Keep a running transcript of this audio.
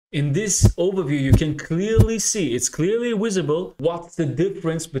In this overview, you can clearly see, it's clearly visible, what's the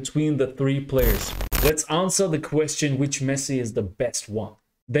difference between the three players. Let's answer the question which Messi is the best one.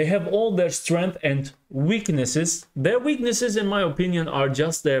 They have all their strength and weaknesses. Their weaknesses, in my opinion, are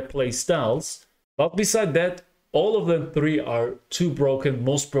just their play styles. But beside that, all of them three are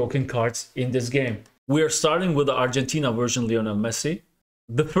most broken cards in this game. We are starting with the Argentina version Lionel Messi.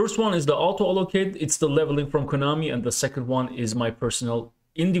 The first one is the auto-allocate. It's the leveling from Konami. And the second one is my personal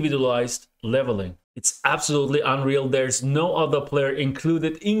individualized leveling. It's absolutely unreal. There's no other player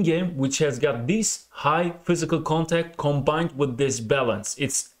included in-game which has got this high physical contact combined with this balance.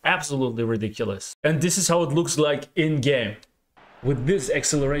 It's absolutely ridiculous. And this is how it looks like in-game. With this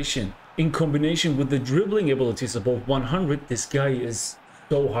acceleration, in combination with the dribbling abilities above 100, this guy is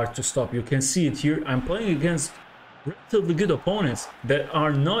so hard to stop. You can see it here. I'm playing against relatively good opponents that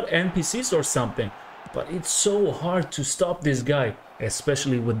are not NPCs or something. But it's so hard to stop this guy,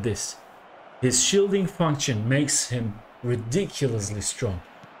 especially with this. His shielding function makes him ridiculously strong.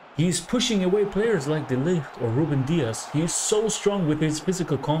 He's pushing away players like De Ligt or Ruben Diaz. He's so strong with his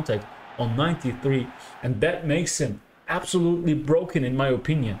physical contact on 93, and that makes him absolutely broken in my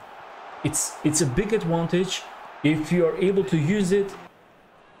opinion. It's a big advantage. If you are able to use it,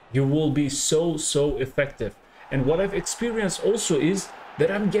 you will be so effective. And what I've experienced also is that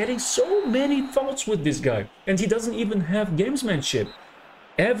I'm getting so many fouls with this guy, and he doesn't even have gamesmanship.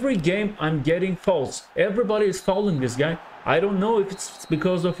 Every game I'm getting fouls. Everybody is fouling this guy. I don't know if it's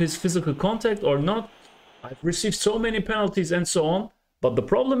because of his physical contact or not. I've received so many penalties and so on, but the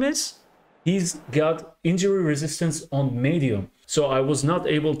problem is he's got injury resistance on medium, so I was not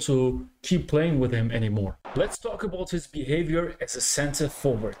able to keep playing with him anymore. Let's talk about his behavior as a center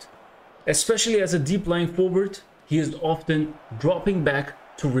forward. Especially as a deep lying forward, he is often dropping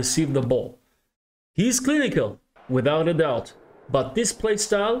back to receive the ball. He's clinical, without a doubt, but this play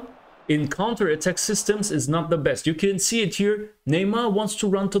style in counter-attack systems is not the best. You can see it here. Neymar wants to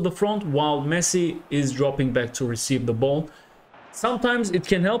run to the front while Messi is dropping back to receive the ball. Sometimes it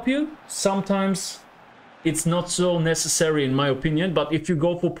can help you, sometimes it's not so necessary in my opinion, but if you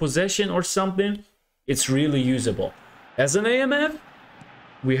go for possession or something, it's really usable. As an AMF,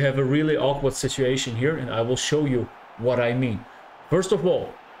 we have a really awkward situation here, and I will show you what I mean. First of all,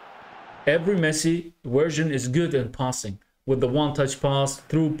 every Messi version is good in passing with the one-touch pass,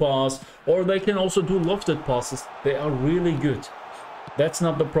 through pass, or they can also do lofted passes. They are really good. That's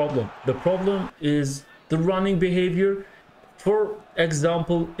not the problem. The problem is the running behavior. For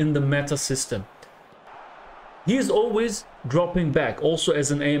example, in the meta system, he is always dropping back, also as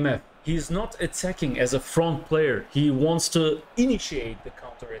an AMF. He is not attacking as a front player. He wants to initiate the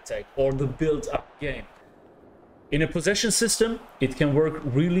counter-attack or the build-up game. In a possession system, it can work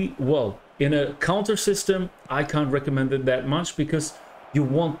really well. In a counter system, I can't recommend it that much because you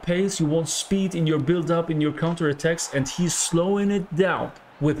want pace, you want speed in your build-up, in your counter-attacks, and he's slowing it down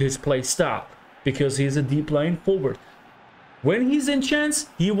with his play style because he's a deep lying forward. When he's in chance,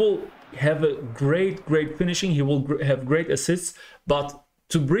 he will have a great finishing. He will have great assists, but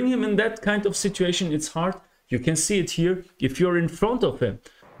to bring him in that kind of situation, it's hard. You can see it here. If you're in front of him,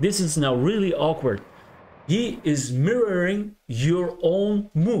 this is now really awkward. He is mirroring your own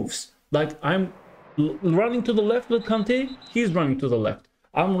moves. Like I'm running to the left with Kante, he's running to the left.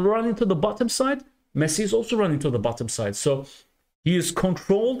 I'm running to the bottom side, Messi is also running to the bottom side. So he is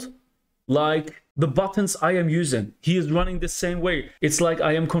controlled like the buttons I am using. He is running the same way. It's like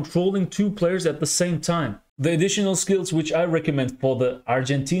I am controlling two players at the same time. The additional skills which I recommend for the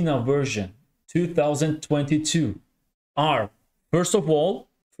Argentina version 2022 are, first of all,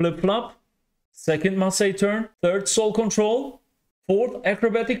 flip-flop, second Marseille turn, third soul control, fourth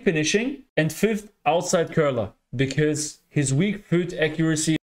acrobatic finishing, and fifth outside curler, because his weak foot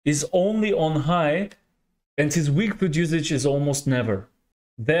accuracy is only on high and his weak foot usage is almost never.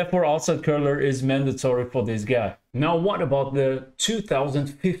 Therefore, outside curler is mandatory for this guy. Now, what about the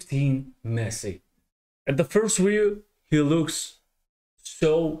 2015 Messi? At the first view, he looks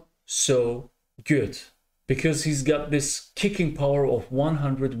so good because he's got this kicking power of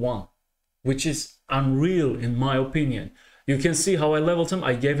 101, which is unreal in my opinion. You can see how I leveled him.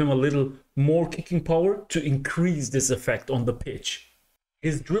 I gave him a little more kicking power to increase this effect on the pitch.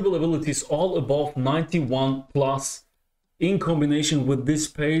 His dribble ability is all above 91 plus. In combination with this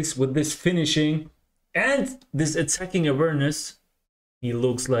pace, with this finishing, and this attacking awareness, he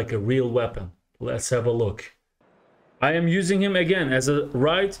looks like a real weapon. Let's have a look. I am using him again as a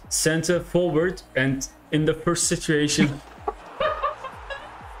right center forward, and in the first situation...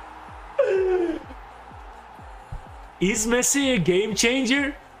 Is Messi a game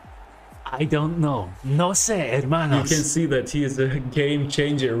changer? I don't know. No sé, hermanos. You can see that he is a game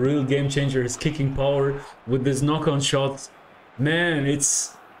changer, a real game changer. His kicking power with his knock-on shots. Man,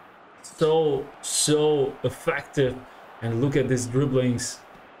 it's so effective. And look at these dribblings.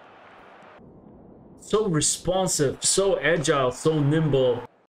 So responsive, so agile, so nimble.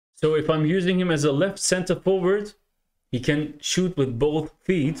 So if I'm using him as a left center forward, he can shoot with both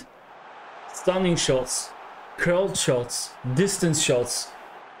feet. Stunning shots, curled shots, distance shots.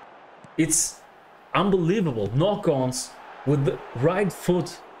 It's unbelievable. Knock-ons with the right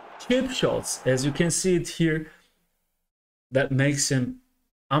foot, chip shots, as you can see it here. That makes him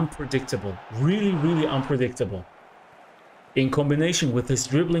unpredictable, really unpredictable. In combination with his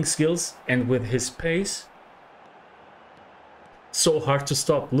dribbling skills and with his pace, so hard to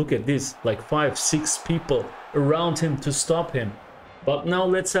stop. Look at this, like 5-6 people around him to stop him. But now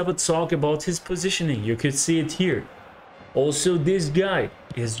let's have a talk about his positioning. You can see it here. Also, this guy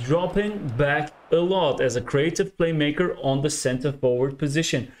is dropping back a lot as a creative playmaker on the center forward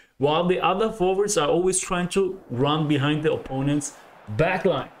position, while the other forwards are always trying to run behind the opponent's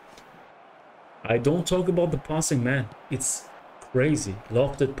backline. I don't talk about the passing, man. It's crazy.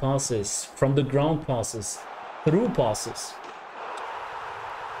 Lofted passes, from the ground passes, through passes.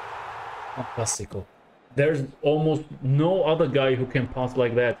 Fantastico. There's almost no other guy who can pass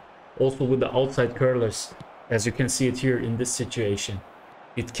like that. Also with the outside curlers, as you can see it here in this situation.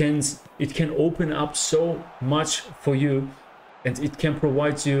 It can open up so much for you, and it can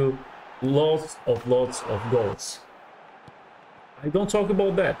provide you lots of goals. I don't talk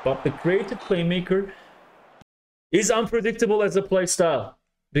about that, but the creative playmaker is unpredictable as a play style,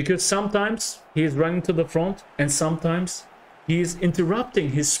 because sometimes he is running to the front and sometimes he is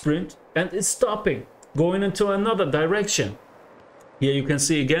interrupting his sprint and is stopping, going into another direction. Here you can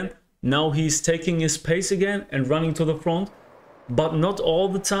see again, now he's taking his pace again and running to the front, but not all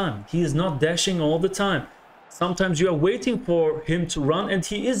the time. He is not dashing all the time. Sometimes you are waiting for him to run and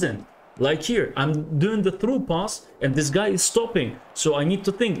he isn't. Like here, I'm doing the through pass and this guy is stopping. So I need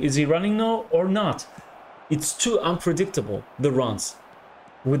to think, is he running now or not? It's too unpredictable, the runs.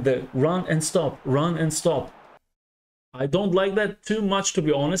 With the run and stop, run and stop. I don't like that too much, to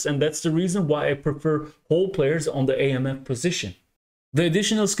be honest, and that's the reason why I prefer whole players on the AMF position. The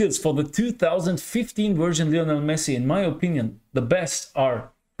additional skills for the 2015 version Lionel Messi, in my opinion, the best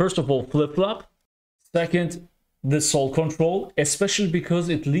are, first of all, flip-flop. Second, the soul control, especially because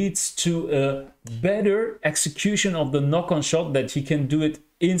it leads to a better execution of the knock-on shot, that he can do it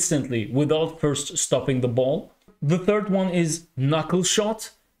instantly without first stopping the ball. The third one is knuckle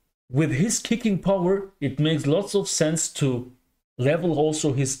shot. With his kicking power, it makes lots of sense to level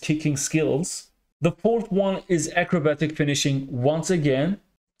also his kicking skills. The fourth one is acrobatic finishing once again.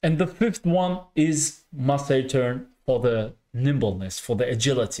 And the fifth one is must-say turn for the nimbleness, for the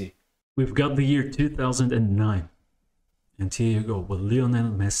agility. We've got the year 2009. And here you go with Lionel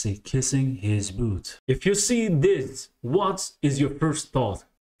Messi kissing his boot. If you see this, what is your first thought?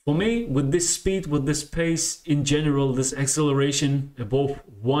 For me, with this speed, with this pace, in general, this acceleration above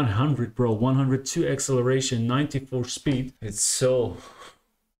 100, bro, 102 acceleration, 94 speed, it's so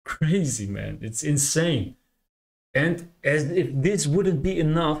crazy, man. It's insane. And as if this wouldn't be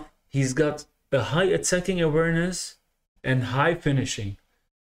enough, he's got a high attacking awareness and high finishing.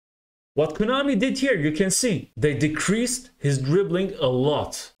 What Konami did here, you can see, they decreased his dribbling a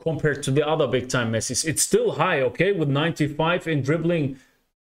lot compared to the other big-time Messis. It's still high, okay, with 95 in dribbling.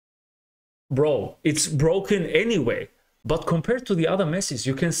 Bro, it's broken anyway. But compared to the other Messis,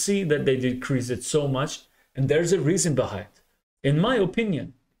 you can see that they decreased it so much, and there's a reason behind. In my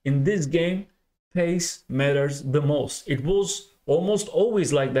opinion, in this game, pace matters the most. It was almost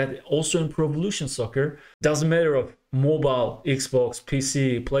always like that, also in Pro Evolution Soccer. Doesn't matter of mobile, Xbox,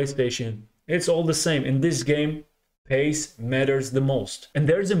 PC, PlayStation. It's all the same. In this game, pace matters the most. And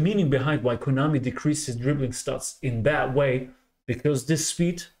there's a meaning behind why Konami decreased his dribbling stats in that way, because this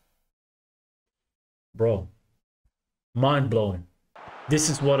speed, bro, mind-blowing. This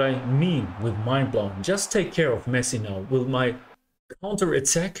is what I mean with mind-blowing. Just take care of Messi now. With my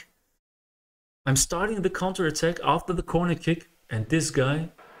counter-attack, I'm starting the counter-attack after the corner kick, and this guy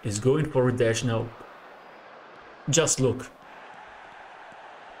is going for a dash now. Just look.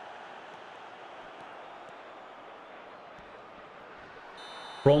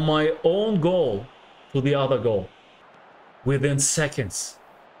 From my own goal to the other goal within seconds.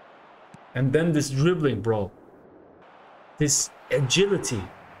 And then this dribbling, bro. This agility.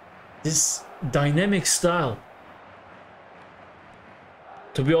 This dynamic style.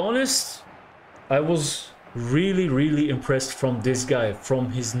 To be honest, I was really impressed from this guy,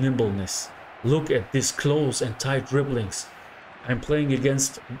 from his nimbleness. Look at this close and tight dribblings. I'm playing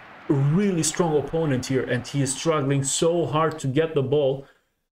against a really strong opponent here and he is struggling so hard to get the ball.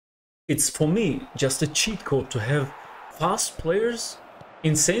 It's for me just a cheat code to have fast players,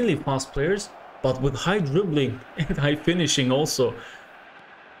 insanely fast players, but with high dribbling and high finishing also.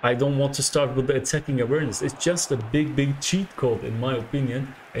 I don't want to start with the attacking awareness. It's just a big cheat code in my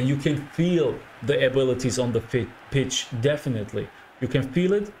opinion, and you can feel the abilities on the pitch, definitely. You can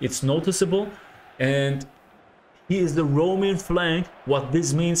feel it, it's noticeable, and he is the roaming flank. What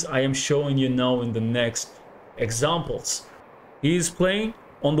this means I am showing you now in the next examples. He is playing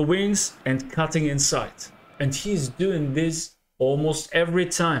on the wings and cutting inside, and he's doing this almost every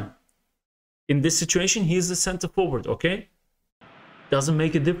time. In this situation he is the center forward, okay? Doesn't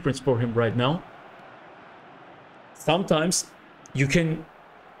make a difference for him right now. Sometimes you can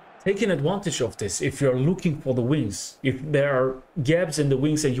take an advantage of this if you're looking for the wings, if there are gaps in the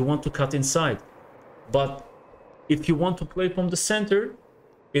wings and you want to cut inside. But if you want to play from the center,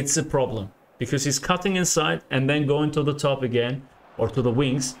 it's a problem, because he's cutting inside and then going to the top again, or to the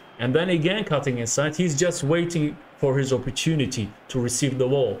wings, and then again cutting inside. He's just waiting for his opportunity to receive the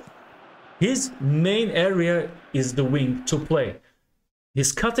ball. His main area is the wing to play.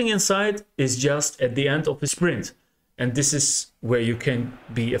 His cutting inside is just at the end of his sprint. And this is where you can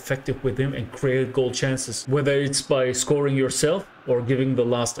be effective with him and create goal chances, whether it's by scoring yourself or giving the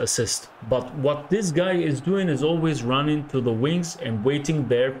last assist. But what this guy is doing is always running to the wings and waiting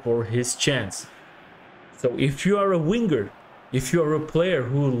there for his chance. So if you are a winger, if you are a player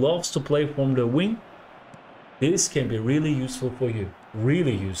who loves to play from the wing, this can be really useful for you.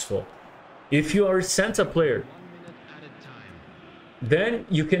 Really useful. If you are a center player, then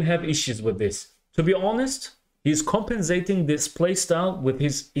you can have issues with this. To be honest, he's compensating this play style with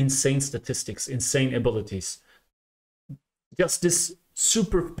his insane statistics, insane abilities. Just this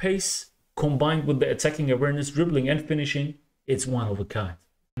super pace combined with the attacking awareness, dribbling and finishing, it's one of a kind.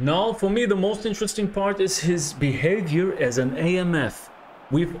 Now for me the most interesting part is his behavior as an AMF.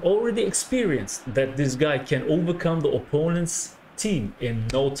 We've already experienced that this guy can overcome the opponent's team in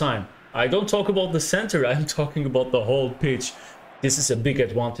no time. I don't talk about the center, I'm talking about the whole pitch. This is a big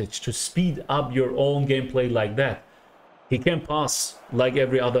advantage, to speed up your own gameplay like that. He can pass like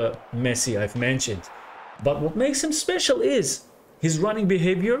every other Messi I've mentioned. But what makes him special is his running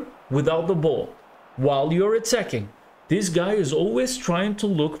behavior without the ball. While you're attacking, this guy is always trying to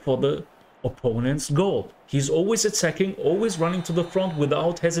look for the opponent's goal. He's always attacking, always running to the front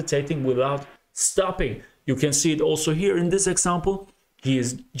without hesitating, without stopping. You can see it also here in this example. He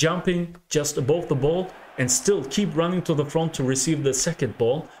is jumping just above the ball and still keep running to the front to receive the second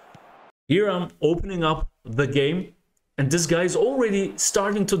ball. Here I'm opening up the game and this guy is already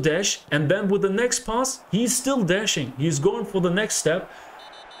starting to dash, and then with the next pass he's still dashing, he's going for the next step.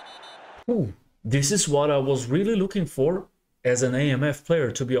 Ooh, this is what I was really looking for as an AMF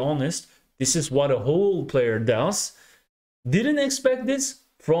player, to be honest. This is what a whole player does. Didn't expect this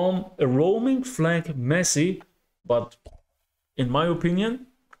from a roaming flank Messi, but in my opinion,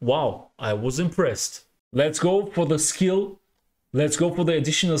 wow, I was impressed. Let's go for the skill. Let's go for the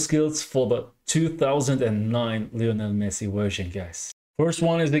additional skills for the 2009 Lionel Messi version, guys. First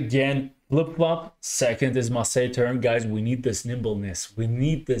one is again flip-flop. Second is Marseille turn. Guys, we need this nimbleness. We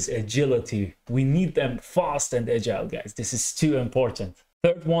need this agility. We need them fast and agile, guys. This is too important.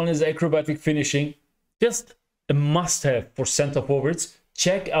 Third one is acrobatic finishing. Just a must-have for center forwards.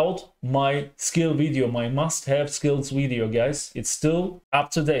 Check out my skill video, my must-have skills video, guys. It's still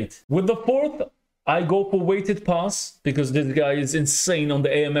up to date. With the fourth, I go for weighted pass, because this guy is insane on the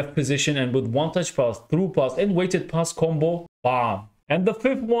AMF position, and with one touch pass, through pass and weighted pass combo, bam. And the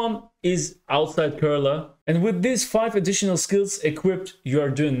fifth one is outside curler. And with these 5 additional skills equipped, you are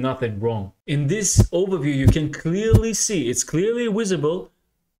doing nothing wrong. In this overview, you can clearly see, it's clearly visible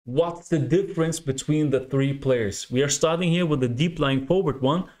what's the difference between the 3 players. We are starting here with the deep lying forward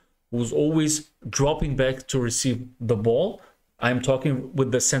one, who's always dropping back to receive the ball. I'm talking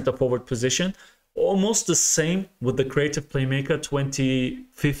with the center forward position. Almost the same with the creative playmaker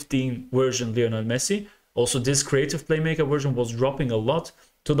 2015 version Lionel Messi. Also this creative playmaker version was dropping a lot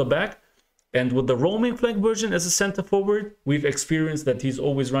to the back. And with the roaming flank version as a center forward, we've experienced that he's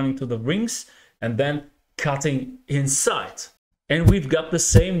always running to the wings and then cutting inside. And we've got the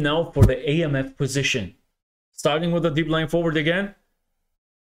same now for the AMF position. Starting with the deep line forward again.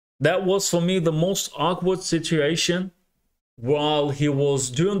 That was for me the most awkward situation. While he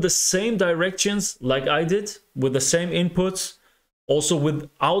was doing the same directions like I did, with the same inputs, also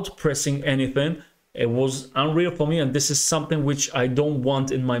without pressing anything, it was unreal for me, and this is something which I don't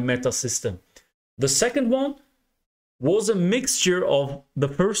want in my meta system. The second one was a mixture of the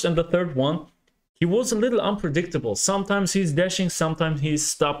first and the third one. He was a little unpredictable. Sometimes he's dashing, sometimes he's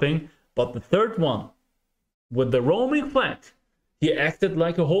stopping. But the third one, with the roaming flank, he acted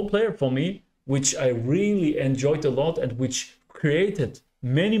like a whole player for me, which I really enjoyed a lot and which created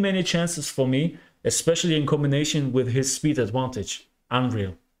many chances for me, especially in combination with his speed advantage.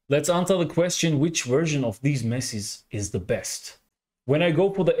 Unreal. Let's answer the question, which version of these Messis is the best? When I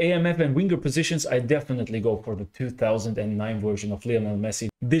go for the AMF and winger positions, I definitely go for the 2009 version of Lionel Messi.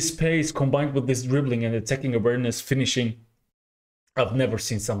 This pace combined with this dribbling and attacking awareness, finishing, I've never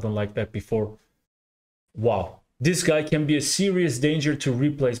seen something like that before. Wow. This guy can be a serious danger to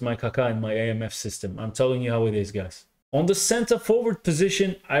replace my Kaká in my AMF system. I'm telling you how it is, guys. On the center forward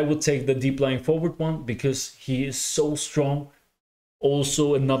position, I would take the deep lying forward one because he is so strong.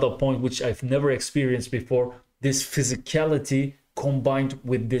 Also, another point which I've never experienced before, this physicality combined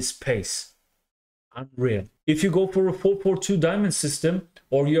with this pace. Unreal. If you go for a 4-4-2 diamond system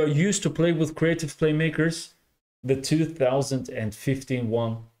or you are used to play with creative playmakers, the 2015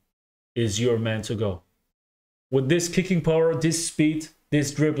 one is your man to go. With this kicking power, this speed,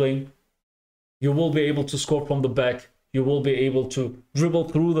 this dribbling, you will be able to score from the back. You will be able to dribble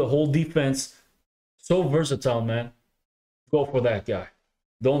through the whole defense. So versatile, man. Go for that guy.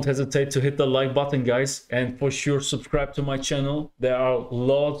 Don't hesitate to hit the like button, guys. And for sure, subscribe to my channel. There are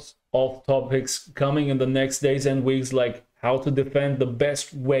lots of topics coming in the next days and weeks, like how to defend the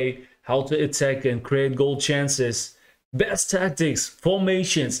best way, how to attack and create goal chances, best tactics,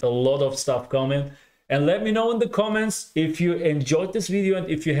 formations, a lot of stuff coming. And let me know in the comments if you enjoyed this video and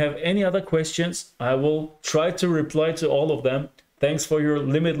if you have any other questions. I will try to reply to all of them. Thanks for your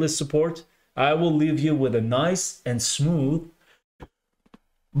limitless support. I will leave you with a nice and smooth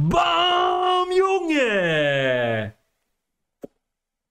BAM, Junge!